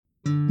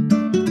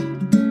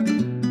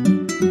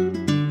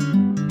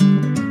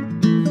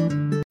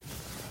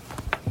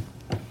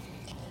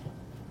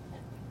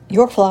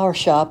Your Flower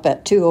Shop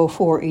at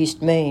 204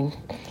 East Main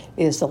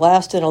is the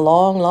last in a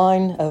long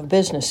line of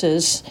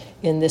businesses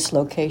in this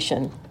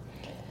location.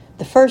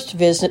 The first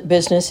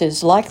business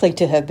is likely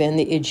to have been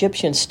the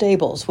Egyptian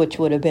Stables, which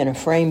would have been a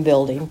frame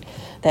building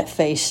that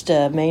faced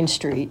Main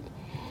Street.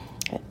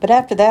 But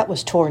after that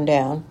was torn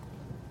down,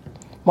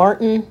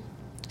 Martin,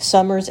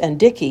 Summers, and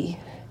Dickey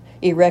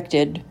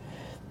erected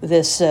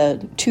this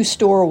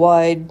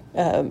two-store-wide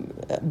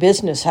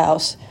business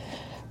house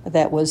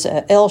that was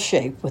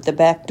L-shaped with the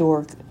back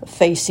door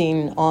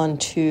facing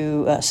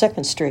onto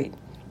 2nd Street.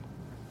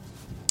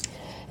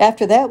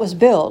 After that was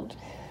built,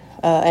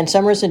 and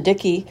Summers and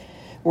Dickey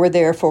were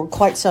there for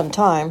quite some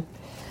time,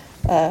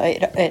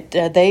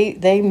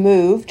 they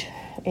moved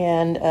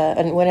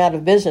and went out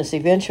of business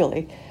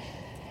eventually.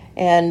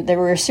 And there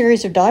were a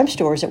series of dime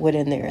stores that went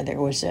in there.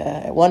 There was,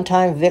 at one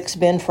time, Vicks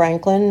Ben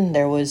Franklin.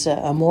 There was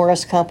a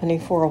Morris Company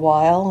for a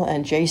while,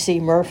 and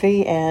J.C.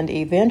 Murphy, and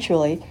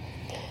eventually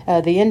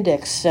the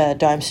Index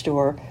dime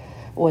store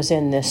was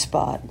in this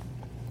spot.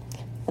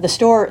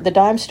 The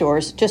dime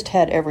stores just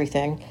had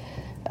everything,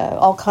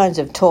 all kinds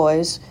of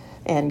toys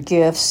and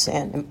gifts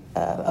and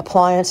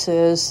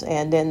appliances,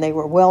 and then they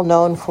were well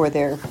known for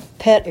their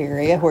pet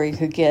area where you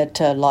could get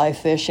live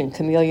fish and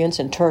chameleons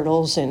and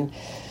turtles, and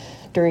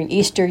during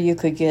Easter you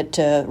could get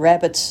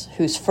rabbits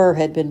whose fur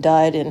had been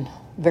dyed in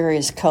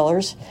various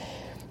colors.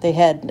 They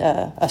had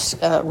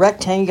a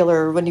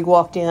rectangular, when you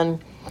walked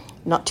in,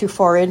 not too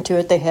far into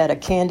it, they had a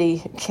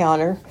candy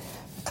counter,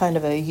 kind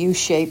of a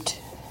U-shaped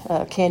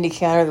candy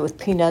counter with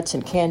peanuts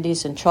and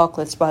candies and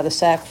chocolates by the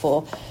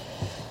sackful.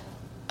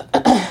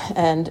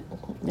 And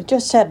it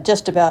just had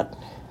just about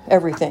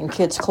everything: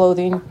 kids'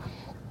 clothing,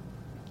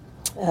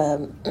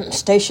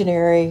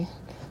 stationery,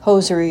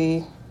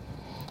 hosiery,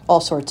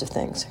 all sorts of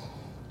things.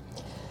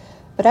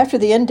 But after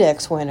the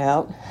Index went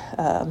out,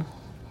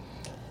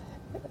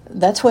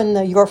 that's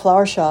when Your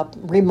Flower Shop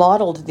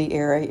remodeled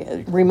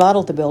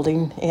the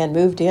building, and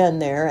moved in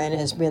there, and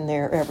has been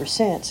there ever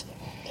since.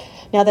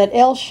 Now that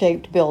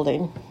L-shaped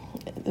building,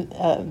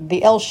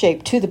 the L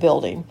shape to the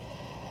building,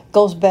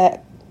 goes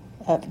back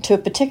to a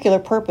particular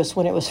purpose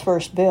when it was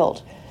first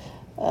built.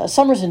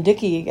 Summers and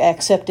Dickey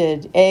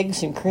accepted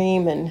eggs and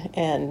cream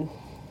and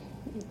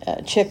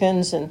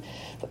chickens and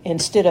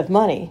instead of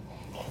money,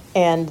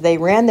 and they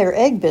ran their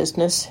egg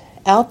business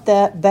out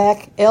that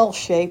back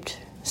L-shaped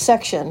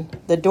section,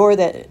 the door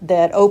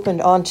that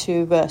opened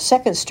onto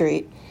 2nd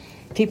Street.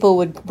 People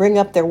would bring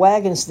up their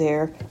wagons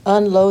there,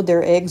 unload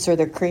their eggs or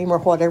their cream or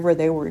whatever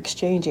they were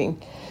exchanging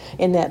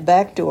in that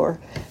back door,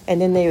 and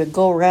then they would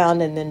go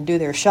around and then do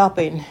their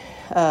shopping,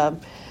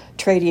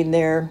 trading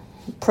their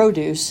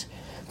produce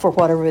for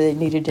whatever they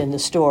needed in the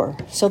store.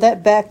 So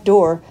that back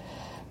door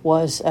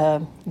was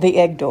the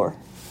egg door.